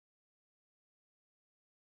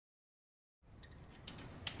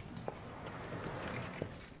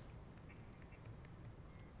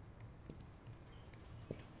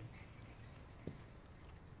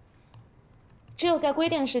只有在规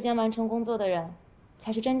定时间完成工作的人，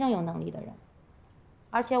才是真正有能力的人。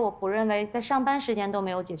而且我不认为在上班时间都没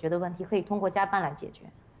有解决的问题，可以通过加班来解决。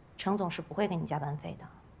程总是不会给你加班费的。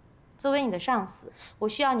作为你的上司，我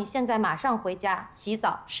需要你现在马上回家洗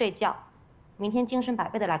澡睡觉，明天精神百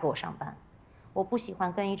倍的来给我上班。我不喜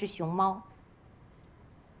欢跟一只熊猫，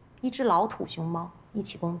一只老土熊猫一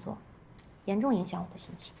起工作，严重影响我的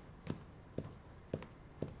心情。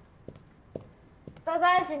拜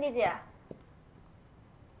拜，辛迪姐。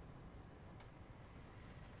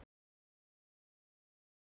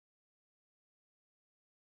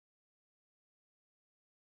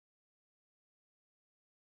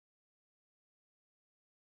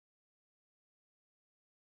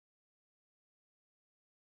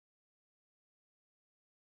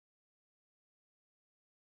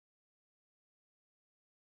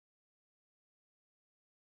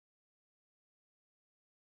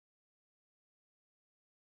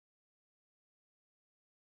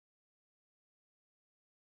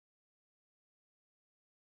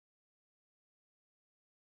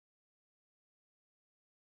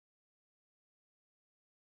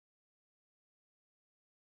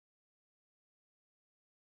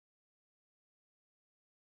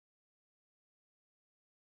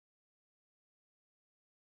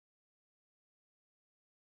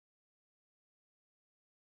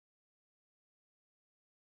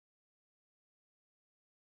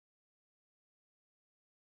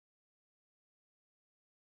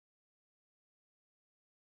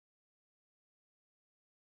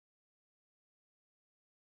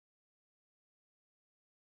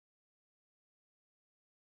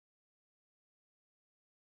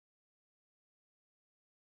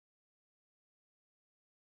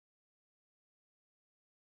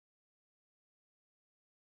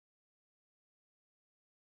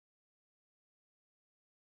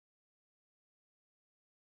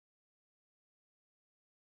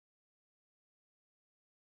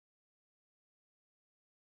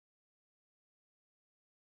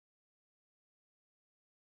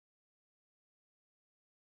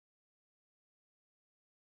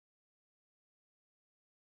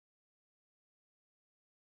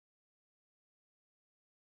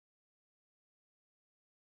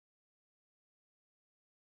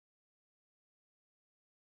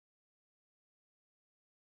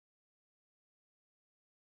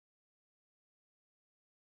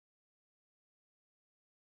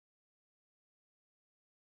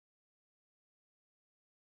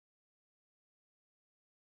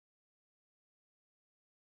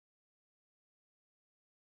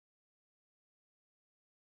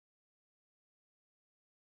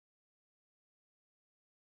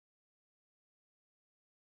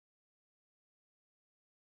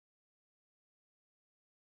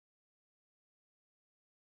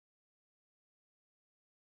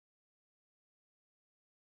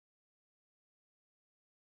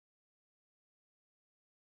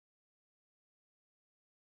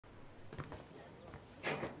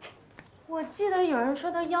我记得有人说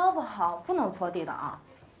他腰不好，不能拖地的啊。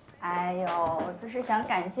哎呦，就是想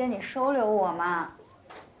感谢你收留我嘛。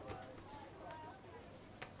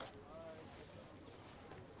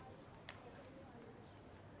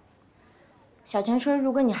小陈说，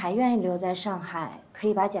如果你还愿意留在上海，可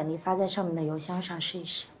以把简历发在上面的邮箱上试一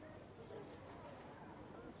试。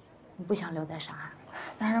你不想留在上海？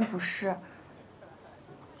当然不是。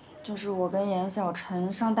就是我跟严小晨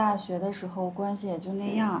上大学的时候关系也就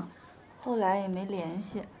那样，后来也没联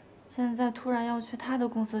系。现在突然要去他的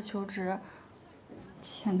公司求职，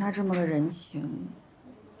欠他这么个人情，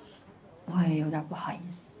我也有点不好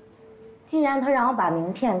意思。既然他让我把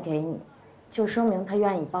名片给你，就说明他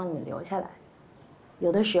愿意帮你留下来。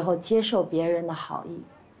有的时候接受别人的好意，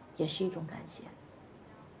也是一种感谢。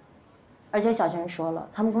而且小陈说了，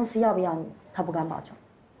他们公司要不要你，他不敢保证。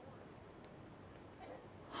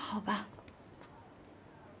好吧。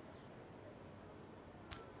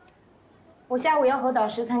我下午要和导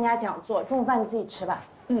师参加讲座，中午饭你自己吃吧。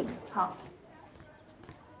嗯，好。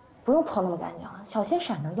不用拖那么干净啊，小心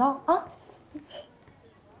闪着腰啊。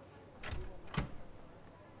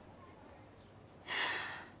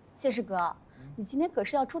谢师哥，你今天可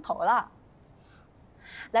是要出头了。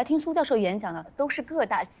来听苏教授演讲的都是各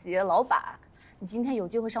大企业老板，你今天有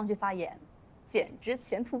机会上去发言，简直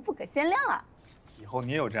前途不可限量啊！以后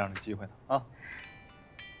你也有这样的机会的啊。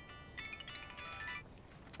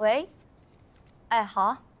喂，哎，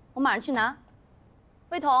好，我马上去拿。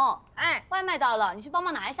魏彤，哎，外卖到了，你去帮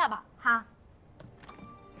忙拿一下吧。好。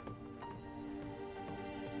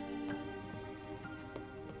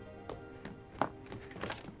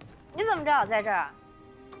你怎么知道我在这儿啊？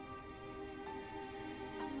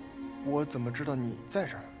我怎么知道你在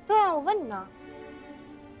这儿？对啊，我问你呢。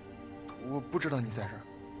我不知道你在这儿。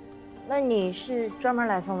那你是专门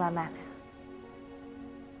来送外卖的呀？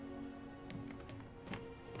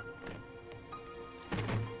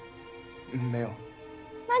没有，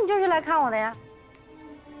那你就是来看我的呀？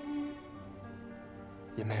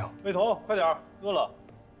也没有。魏彤，快点儿，饿了。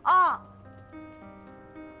啊。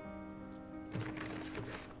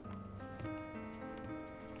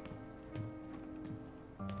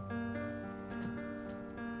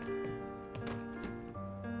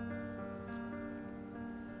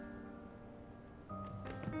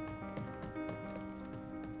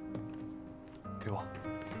给我。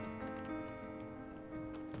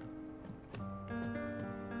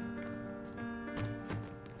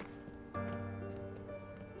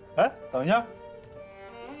哎，等一下，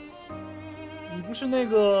你不是那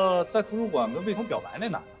个在图书馆跟魏彤表白那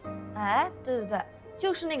男的？哎，对对对，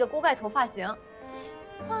就是那个锅盖头发型，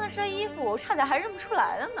换了身衣服，我差点还认不出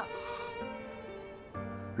来了呢。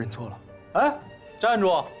认错了。哎，站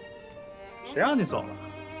住！谁让你走了？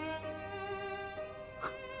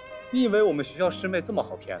你以为我们学校师妹这么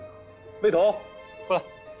好骗呢？魏彤，过来。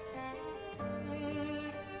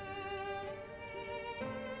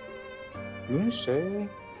轮谁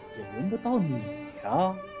也轮不到你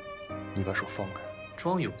呀！你把手放开。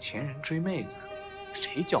装有钱人追妹子，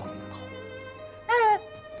谁教你的套路？哎，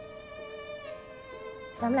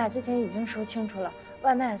咱们俩之前已经说清楚了，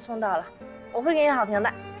外卖送到了，我会给你好评的。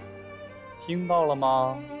听到了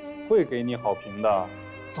吗？会给你好评的。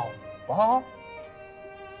走吧。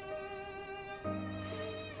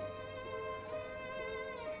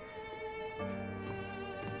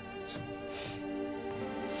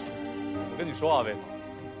我跟你说啊，魏彤，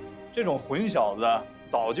这种混小子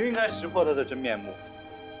早就应该识破他的真面目，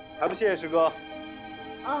还不谢谢师哥？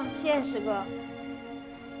哦，谢谢师哥。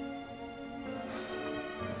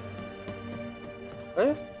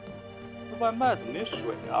哎，这外卖怎么没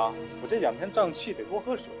水啊？我这2天胀气，得多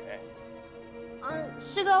喝水。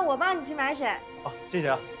师哥，我帮你去买水。啊，谢谢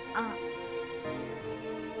啊。啊。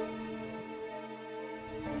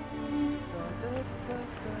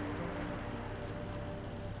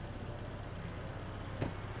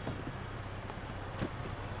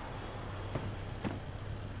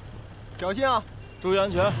小心啊！注意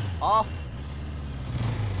安全。好。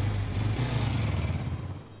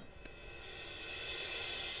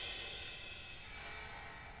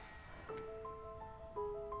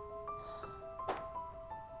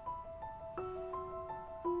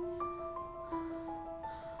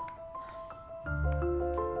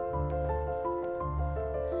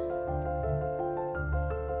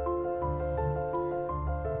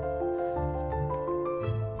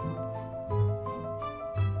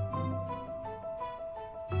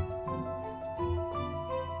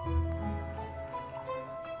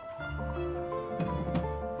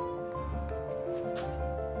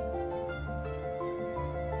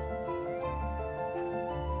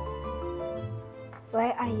喂，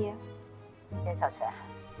阿姨。颜小晨，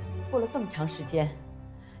过了这么长时间，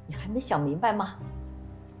你还没想明白吗？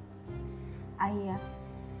阿姨，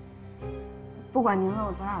不管您问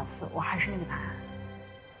我多少次，我还是那个答案。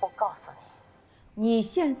我告诉你，你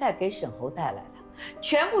现在给沈侯带来的，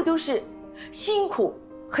全部都是辛苦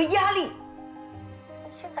和压力。你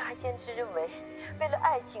现在还坚持认为，为了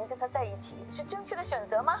爱情跟他在一起是正确的选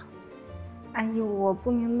择吗？阿姨，我不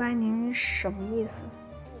明白您什么意思。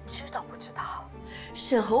你知道不知道？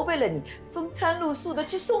沈侯为了你风餐露宿的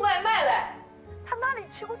去送外卖来，他哪里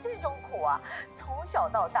吃过这种苦啊？从小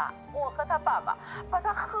到大，我和他爸爸把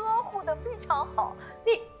他呵护得非常好。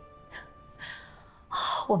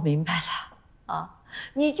我明白了啊，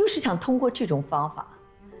你就是想通过这种方法，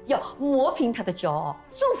要磨平他的骄傲，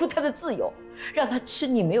束缚他的自由，让他吃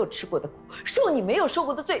你没有吃过的苦，受你没有受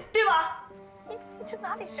过的罪，对吧？你这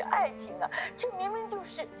哪里是爱情啊？这明明就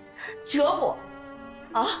是折磨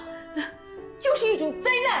啊！就是一种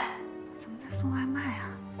灾难。怎么在送外卖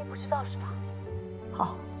啊？你不知道是吧？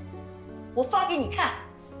好，我发给你看。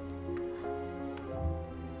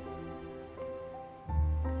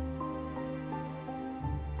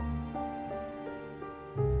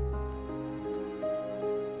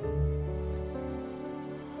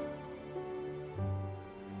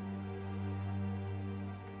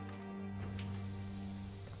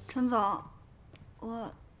陈总，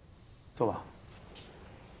我坐吧。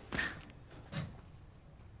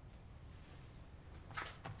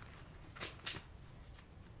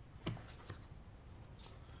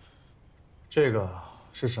这个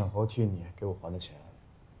是沈侯替你给我还的钱，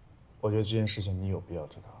我觉得这件事情你有必要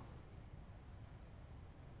知道。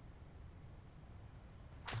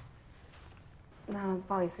那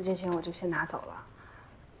不好意思，这钱我就先拿走了，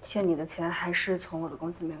欠你的钱还是从我的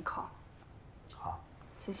工资里面扣。好，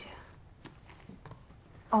谢谢。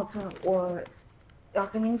哦，对了，我要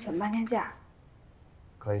跟您请半天假。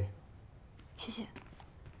可以。谢谢。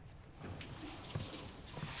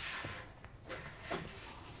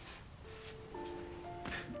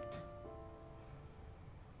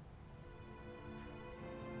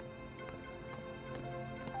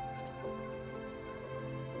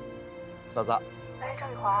嫂子。喂，赵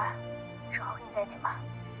雨华，沈侯跟你在一起吗？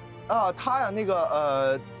啊，他呀，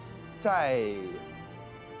在，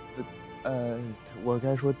我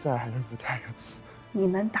该说在还是不在呀？你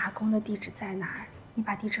们打工的地址在哪儿？你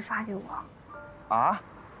把地址发给我。啊？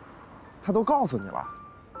他都告诉你了？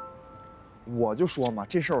我就说嘛，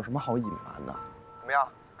这事儿有什么好隐瞒的？怎么样，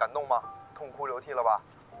感动吗？痛哭流涕了吧？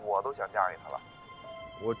我都想嫁给他了。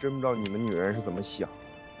我真不知道你们女人是怎么想，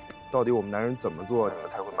到底我们男人怎么做你们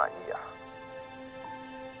才会满意啊？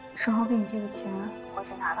沈侯给你借的钱我已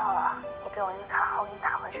经拿到了，你给我那个卡号，我给你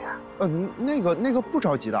打回去。那个不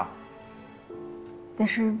着急的。但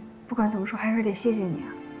是不管怎么说，还是得谢谢你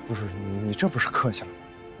啊。不是你这不是客气了？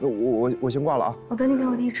那我先挂了啊。我等你给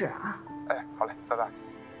我地址啊。哎，好嘞，拜拜。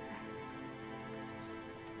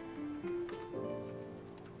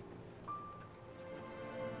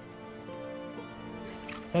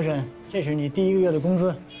小沈，这是你第1个月的工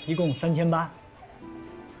资，一共3800。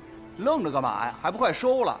愣着干嘛呀？还不快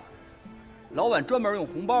收了！老板专门用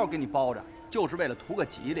红包给你包着，就是为了图个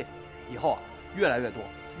吉利。以后啊，越来越多，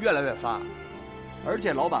越来越发。而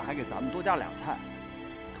且老板还给咱们多加2菜，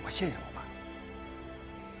我谢谢老板。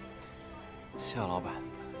谢老板。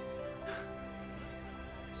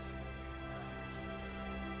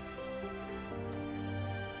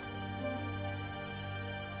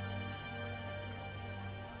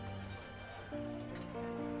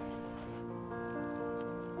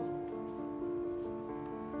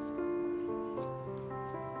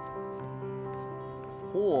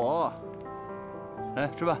嚯！来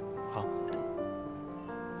吃饭。好，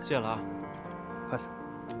谢了啊。快走。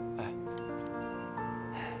哎。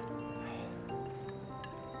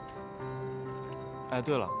哎，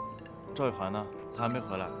对了，赵雨涵呢？他还没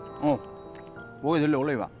回来。哦，我给他留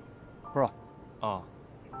了一碗，是吧？哦。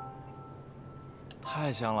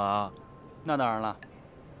太香了啊！那当然了，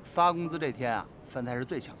发工资这天啊，饭菜是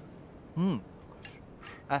最香的。嗯。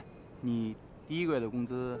哎，你第1个月的工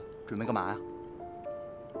资准备干嘛呀？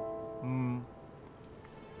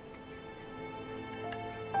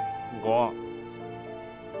我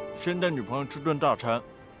先带女朋友吃顿大餐，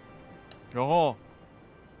然后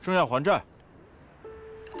剩下还债。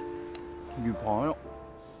女朋友，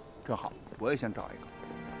正好，我也想找一个。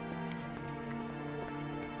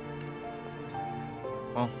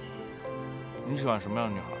你喜欢什么样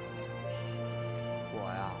的女孩？我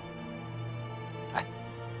呀，哎，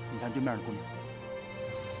你看对面的姑娘，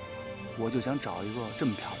我就想找一个这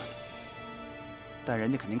么漂亮的，但人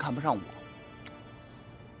家肯定看不上我。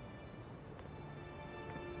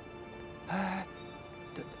哎，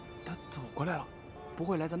他走过来了，不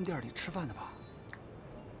会来咱们店里吃饭的吧？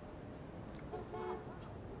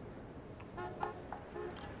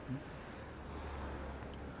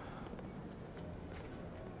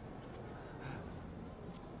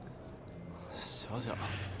小小，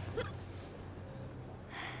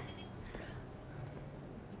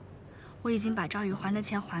我已经把赵宇还的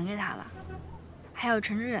钱还给他了，还有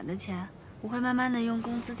程致远的钱，我会慢慢的用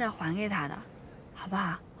工资再还给他的，好不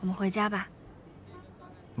好？我们回家吧。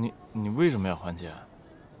你为什么要还钱？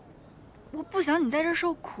我不想你在这儿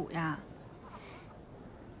受苦呀。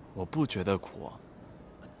我不觉得苦。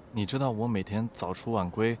你知道我每天早出晚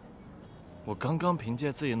归，我刚刚凭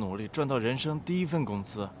借自己努力赚到人生第1份工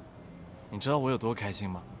资。你知道我有多开心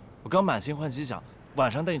吗？我刚满心欢喜想晚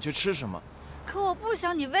上带你去吃什么。可我不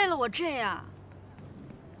想你为了我这样。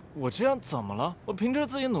我这样怎么了？我凭着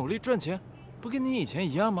自己努力赚钱，不跟你以前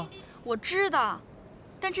一样吗？我知道，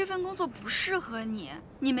但这份工作不适合你，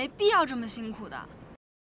你没必要这么辛苦的。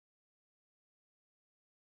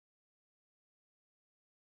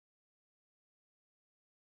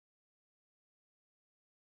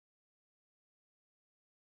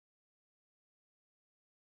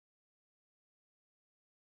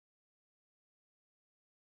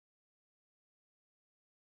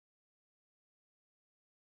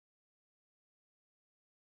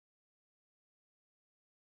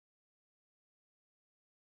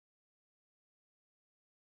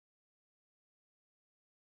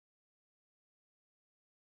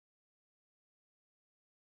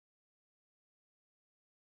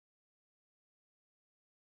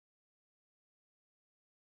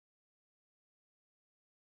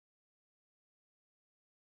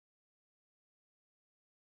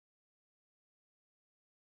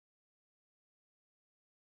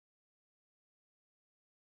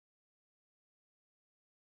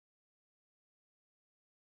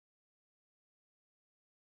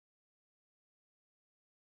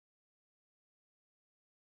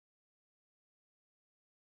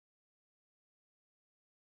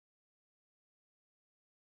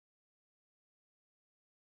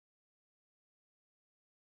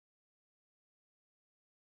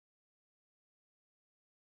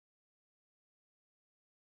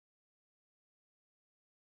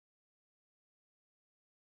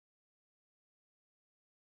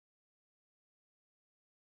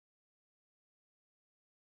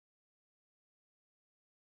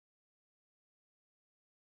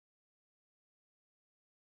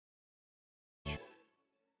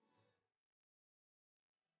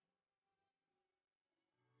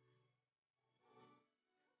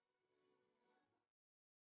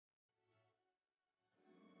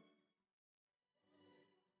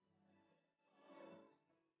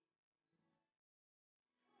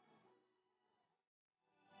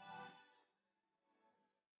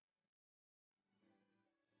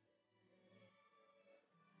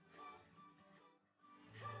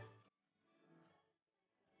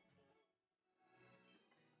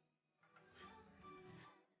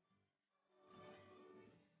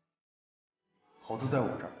猴子在我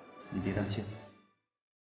这儿，你别担心。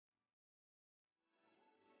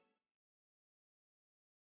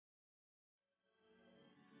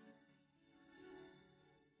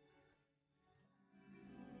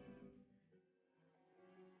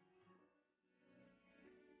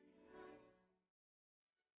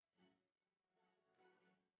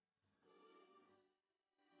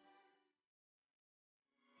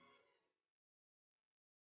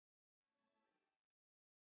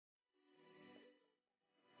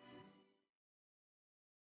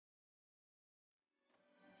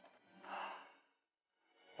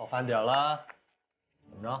到饭点了，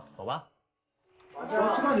怎么着？走吧。走，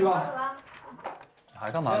吃饭去吧。你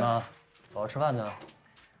还干嘛呢？走，吃饭去。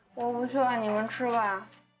我不去了，你们吃吧。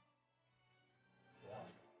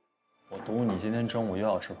我赌你今天中午又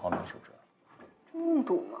要吃泡面，是不是？真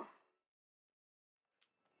赌吗？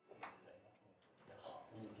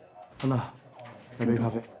安娜，来杯咖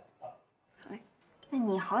啡。好嘞，那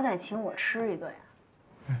你好歹请我吃一顿啊。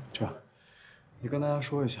哎，这样，你跟大家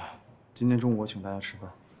说一下，今天中午我请大家吃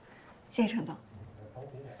饭。谢谢程总。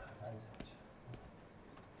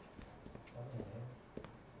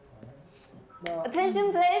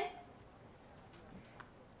Attention please。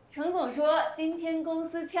程总说今天公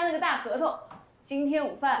司签了个大合同，今天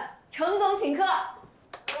午饭程总请客。哇，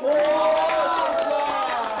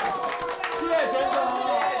谢谢先生。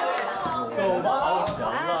走吧，好钱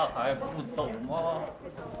了还不走吗？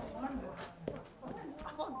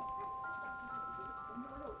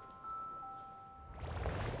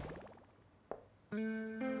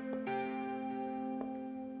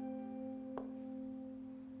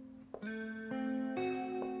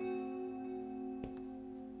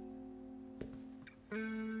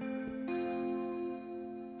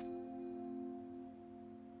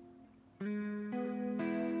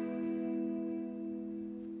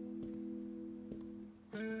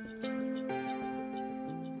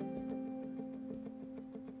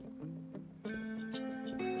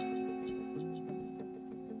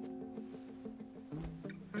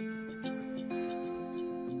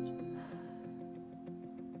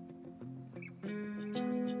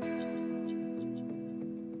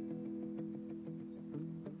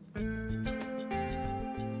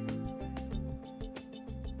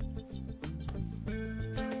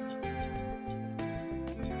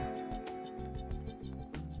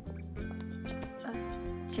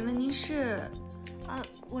请问您是？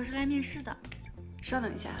我是来面试的。稍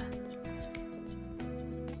等一下。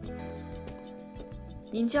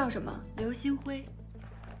您叫什么？刘星辉。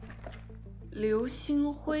刘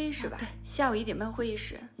星辉是吧？对。下午1点半会议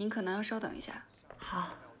室，您可能要稍等一下。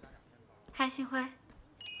好。嗨，星辉。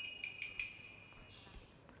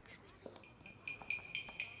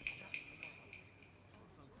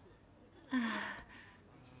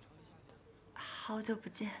好久不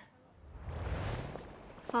见。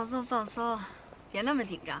放松放松，别那么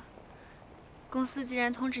紧张。公司既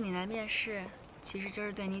然通知你来面试，其实就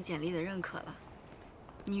是对你简历的认可了。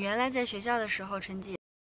你原来在学校的时候成绩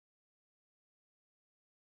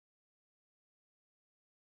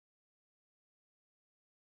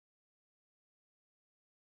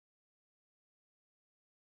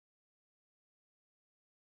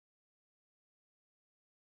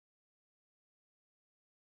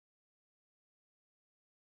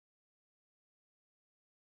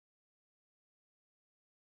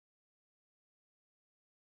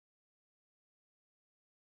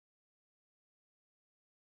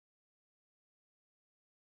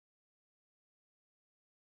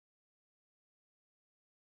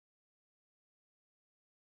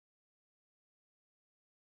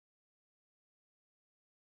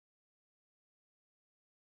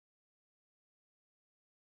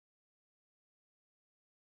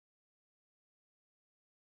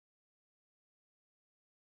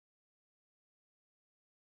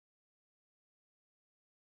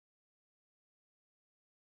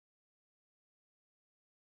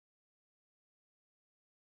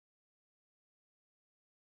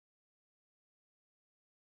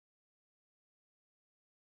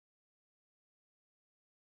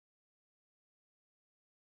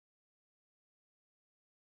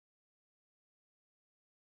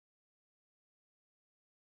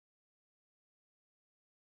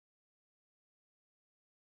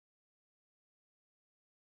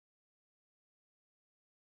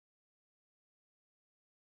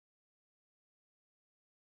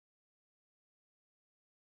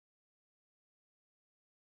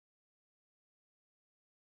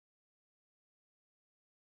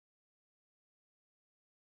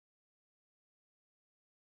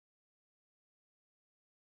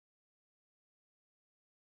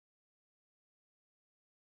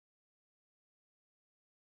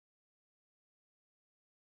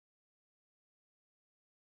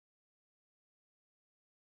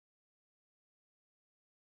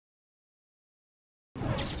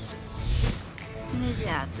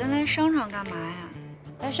咱来商场干嘛呀？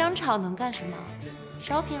来商场能干什么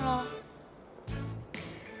？shopping喽。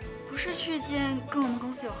不是去见跟我们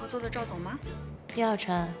公司有合作的赵总吗？叶晓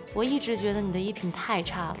晨，我一直觉得你的衣品太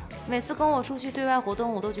差了，每次跟我出去对外活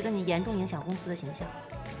动，我都觉得你严重影响公司的形象。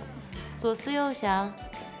左思右想，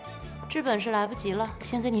治本是来不及了，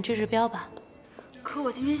先给你治标吧。可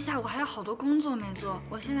我今天下午还有好多工作没做，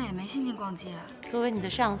我现在也没心情逛街。作为你的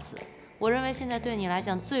上司，我认为现在对你来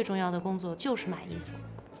讲最重要的工作就是买衣服，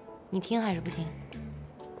你听还是不听？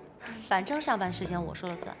反正上班时间我说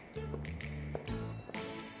了算。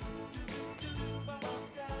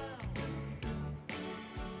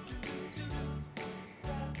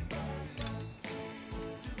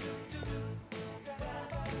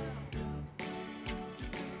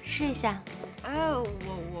试一下。哎，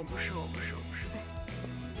我不是。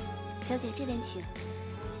小姐这边请。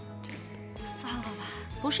算了吧。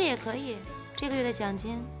不是也可以，这个月的奖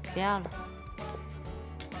金不要了。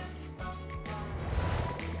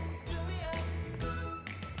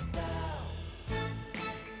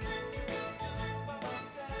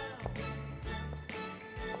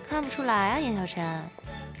看不出来啊，颜晓晨，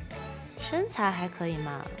身材还可以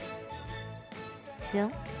嘛。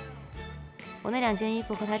行，我那2件衣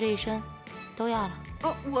服和他这一身都要了。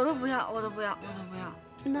哦，我都不要。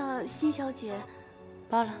那辛小姐，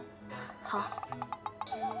包了。好。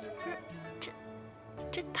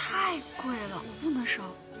这太贵了，我不能收。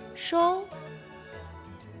收？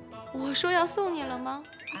我说要送你了吗？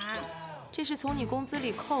啊？这是从你工资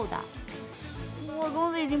里扣的。我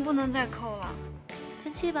工资已经不能再扣了。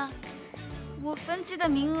分期吧。我分期的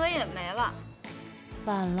名额也没了。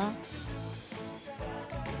晚了。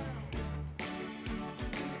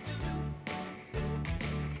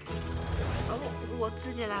我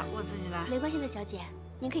自己来。没关系的，小姐，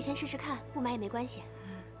您可以先试试看，不买也没关系。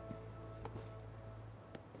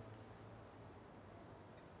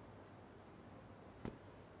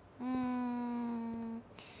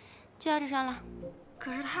就要这双了。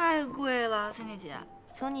可是太贵了，Cindy姐。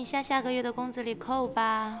从你下个月的工资里扣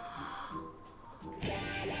吧。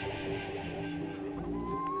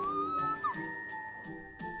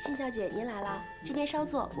辛小姐，您来了，这边稍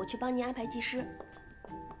坐，我去帮您安排技师。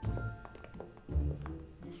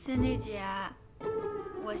Cindy姐，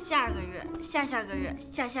我下个月、下个月、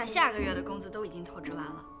下个月的工资都已经透支完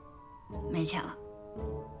了，没钱了。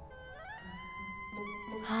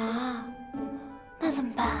啊？那怎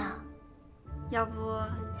么办啊？要不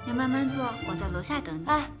你慢慢坐，我在楼下等你。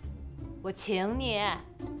哎，我请你。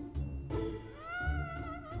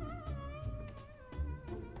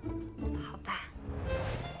好吧。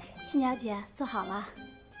辛小姐，坐好了。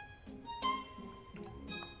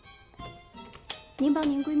您帮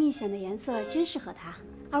您闺蜜选的颜色真适合她，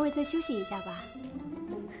二位再休息一下吧。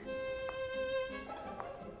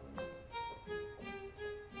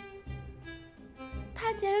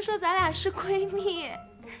她竟然说咱俩是闺蜜，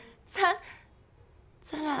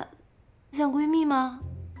咱俩像闺蜜吗？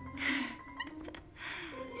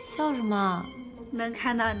笑什么？能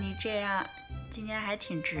看到你这样，今天还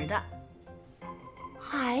挺值的。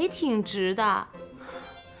还挺值的。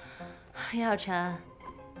叶晓晨，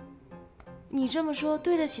你这么说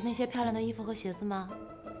对得起那些漂亮的衣服和鞋子吗？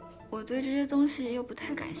我对这些东西又不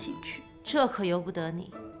太感兴趣。这可由不得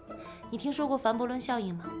你。你听说过凡伯伦效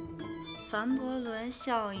应吗？凡伯伦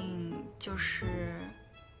效应就是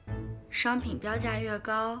商品标价越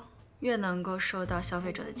高，越能够受到消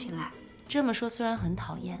费者的青睐。这么说虽然很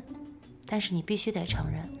讨厌，但是你必须得承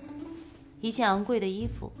认，一件昂贵的衣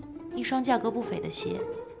服，一双价格不菲的鞋，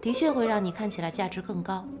的确会让你看起来价值更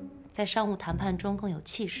高，在商务谈判中更有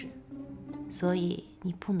气势。所以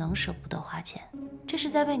你不能舍不得花钱，这是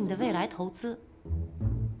在为你的未来投资。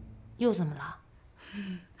又怎么了？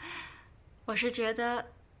我是觉得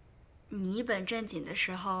你一本正经的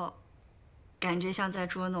时候，感觉像在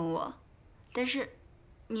捉弄我，但是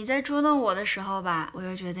你在捉弄我的时候吧，我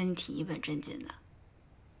又觉得你挺一本正经的，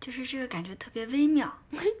就是这个感觉特别微妙，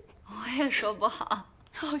我也说不好，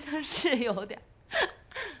好像是有点。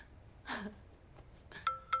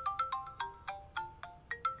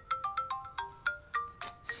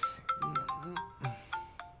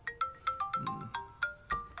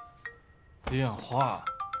电话。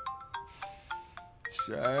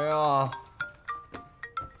谁呀？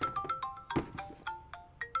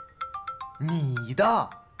你的？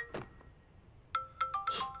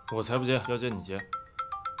我才不接，要接你接。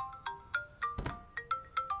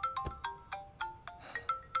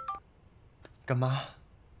干妈。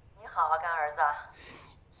你好啊，干儿子。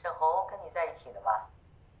沈侯跟你在一起的吧？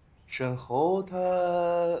沈侯他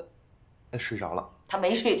睡着了。他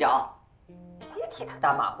没睡着，别替他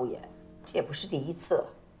打马虎眼，这也不是第一次了。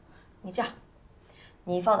你这样，你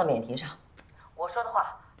你放到免提上，我说的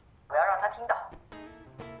话我要让他听到。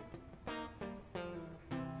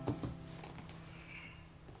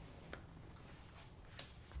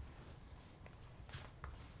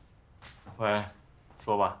喂，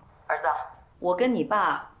说吧。儿子，我跟你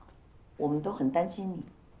爸，我们都很担心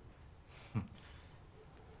你。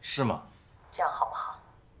是吗？这样好不好？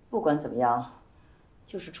不管怎么样，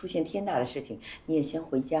就是出现天大的事情，你也先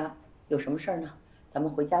回家。有什么事儿呢？咱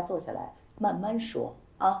们回家坐下来慢慢说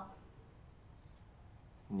啊。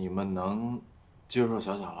你们能接受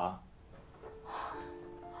小小了？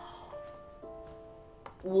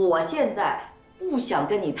我现在不想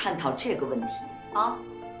跟你探讨这个问题啊。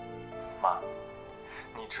妈，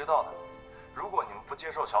你知道的，如果你们不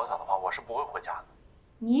接受小小的话，我是不会回家的。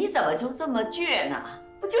你怎么就这么倔呢？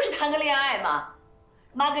不就是谈个恋爱吗？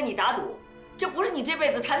妈跟你打赌，这不是你这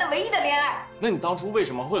辈子谈的唯一的恋爱。那你当初为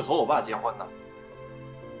什么会和我爸结婚呢？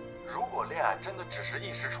如果恋爱真的只是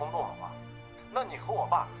一时冲动的话，那你和我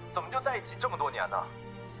爸怎么就在一起这么多年呢？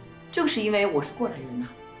正是因为我是过来人呐，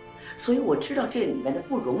所以我知道这里面的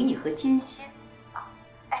不容易和艰辛啊。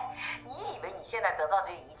哎，你以为你现在得到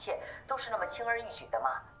这一切都是那么轻而易举的吗？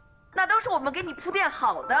那都是我们给你铺垫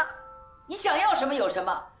好的，你想要什么有什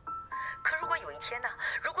么。可如果有一天呢，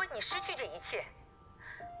如果你失去这一切，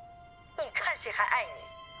你看谁还爱你？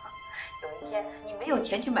有一天你没有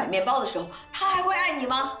钱去买面包的时候，他还会爱你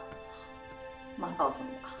吗？妈告诉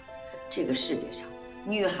你啊，这个世界上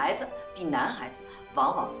女孩子比男孩子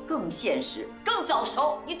往往更现实、更早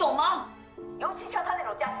熟，你懂吗？尤其像他那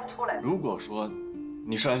种家庭出来的。如果说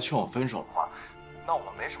你是来劝我分手的话，那我们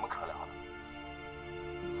没什么可聊的。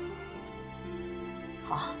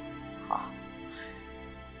好，好。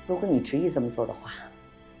如果你执意这么做的话，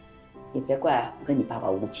也别怪我跟你爸爸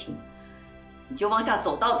无情，你就往下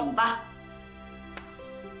走到底吧。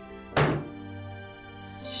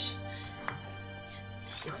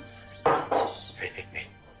岂有此理，简直是！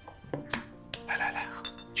来，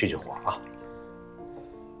去火啊！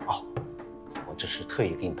哦，我这是特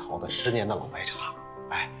意给你淘的10年的老白茶，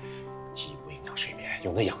哎，既不影响睡眠，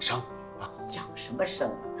又能养生啊！养什么生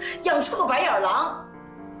啊？养出个白眼狼！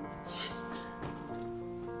切！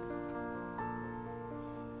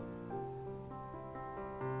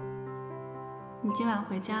你今晚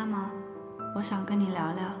回家吗？我想跟你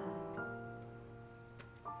聊聊。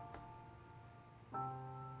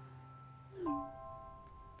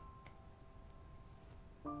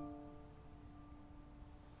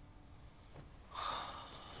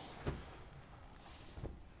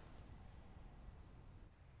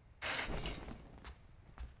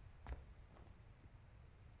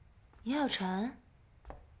颜晓晨，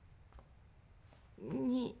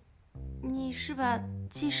你是把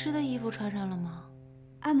技师的衣服穿上了吗？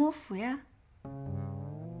按摩服呀。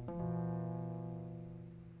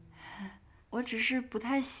我只是不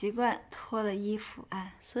太习惯脱了衣服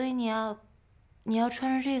按。所以你要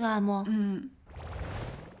穿着这个按摩？嗯。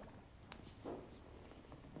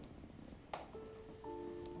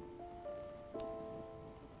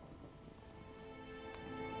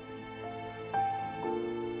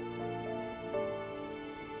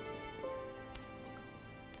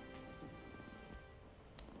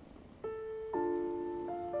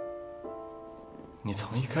你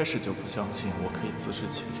从一开始就不相信我可以自食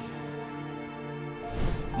其力，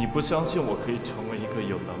你不相信我可以成为一个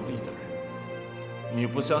有能力的人，你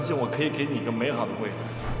不相信我可以给你一个美好的未来。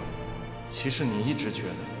其实你一直觉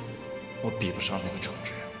得我比不上那个程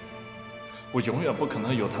志远，我永远不可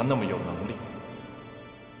能有他那么有能力。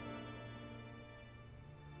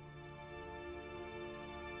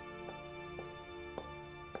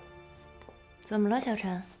怎么了，小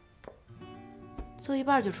陈？做一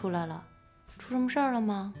半就出来了。出什么事儿了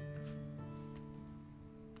吗？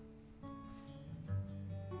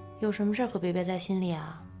有什么事儿可别憋在心里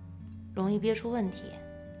啊，容易憋出问题。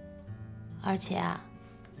而且啊，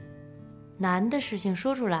难的事情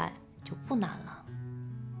说出来就不难了。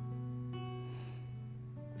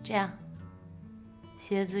这样，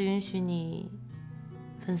鞋子允许你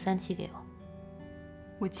分3期给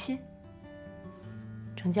我。5期。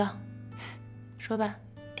成交。说吧，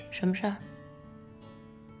什么事儿？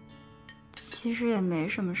其实也没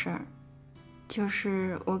什么事儿，就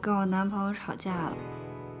是我跟我男朋友吵架了。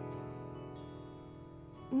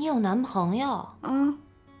你有男朋友？嗯，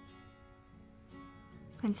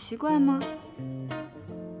很奇怪吗？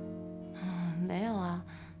没有啊，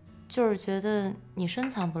就是觉得你深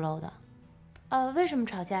藏不露的。为什么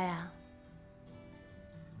吵架呀？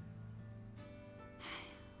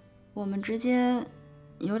我们之间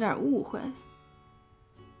有点误会，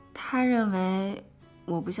他认为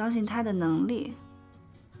我不相信他的能力，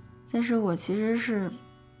但是我其实是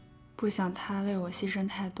不想他为我牺牲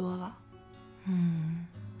太多了。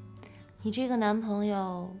你这个男朋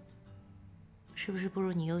友是不是不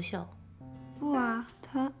如你优秀？不啊，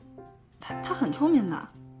他很聪明的，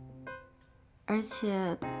而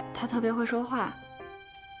且他特别会说话，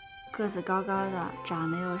个子高高的，长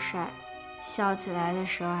得又帅，笑起来的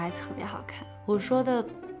时候还特别好看。我说的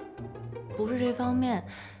不是这方面，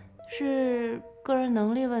是个人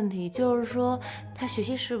能力问题，就是说他学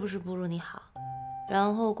习是不是不如你好，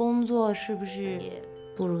然后工作是不是也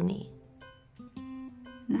不如你？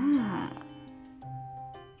那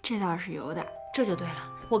这倒是有点。这就对了，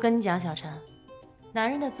我跟你讲，小陈，男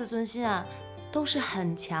人的自尊心啊，都是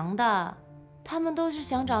很强的，他们都是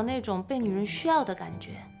想找那种被女人需要的感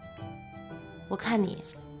觉。我看你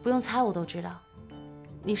不用猜，我都知道，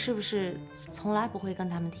你是不是从来不会跟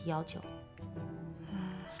他们提要求？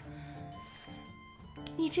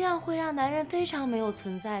你这样会让男人非常没有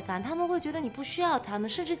存在感，他们会觉得你不需要他们，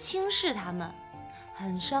甚至轻视他们，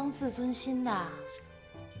很伤自尊心的。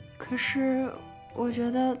可是我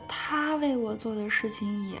觉得他为我做的事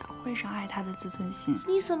情也会伤害他的自尊心。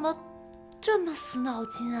你怎么这么死脑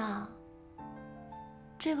筋啊？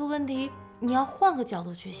这个问题你要换个角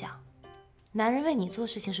度去想，男人为你做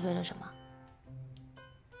事情是为了什么？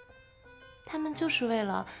他们就是为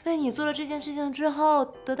了为你做了这件事情之后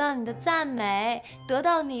得到你的赞美，得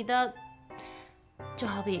到你的，就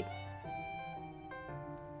好比，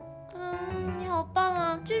你好棒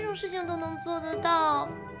啊，这种事情都能做得到，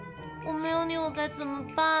我没有你我该怎么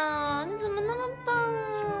办啊？你怎么那么棒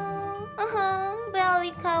啊？不要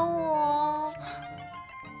离开我。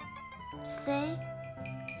谁？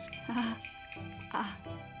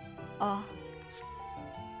哦。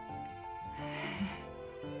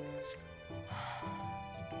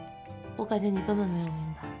我感觉你根本没有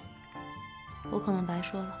明白，我可能白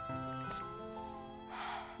说了。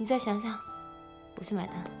你再想想，我去买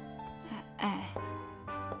单。哎。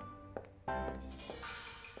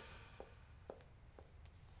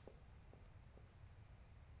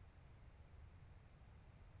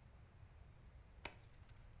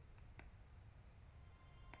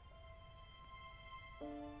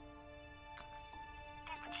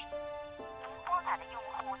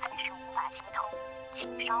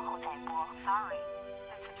稍后再拨 ，Sorry,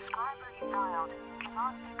 the subscriber you dialed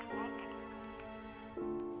cannot be connected.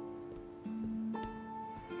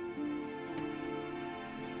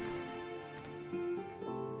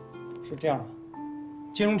 是这样的，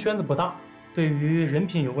金融圈子不大，对于人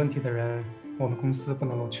品有问题的人，我们公司不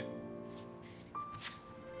能录取。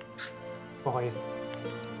不好意思。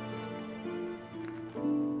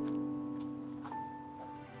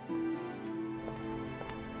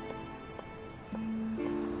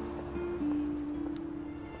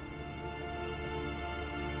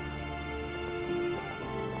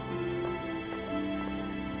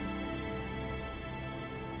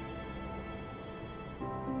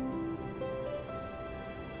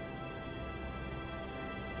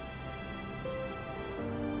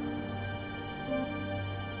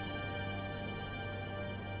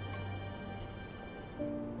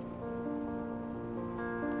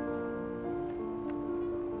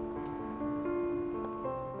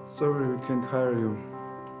Sorry, we can't hire you.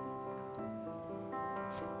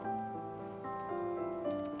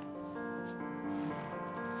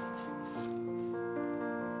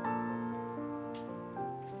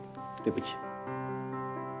 对不起。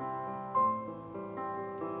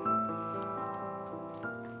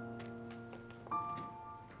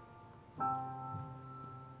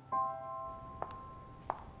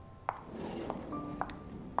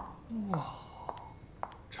哇，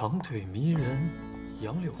长腿迷人，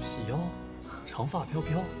杨柳细腰，长发飘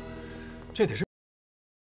飘，这得是。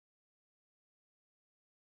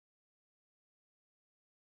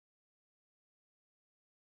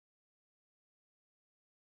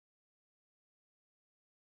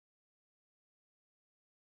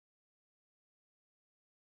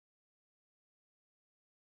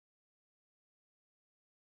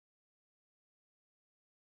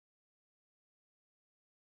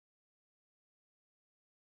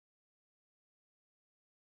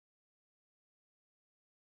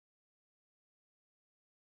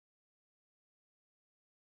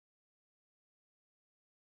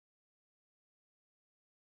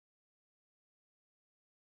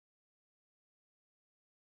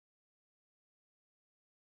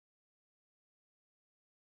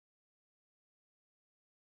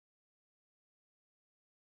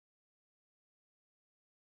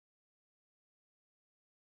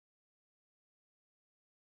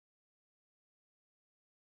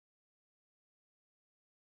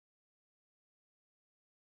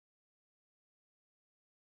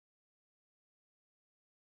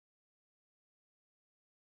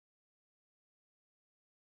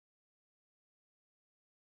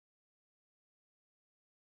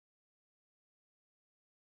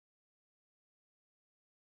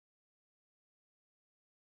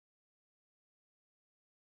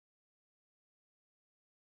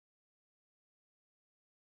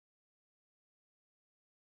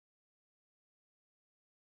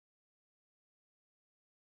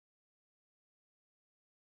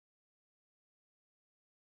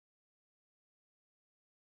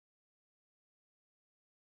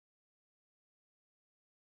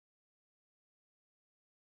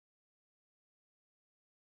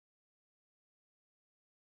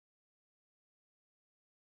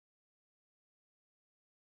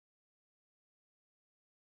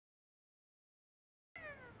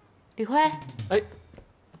李辉，哎，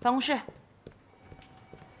办公室。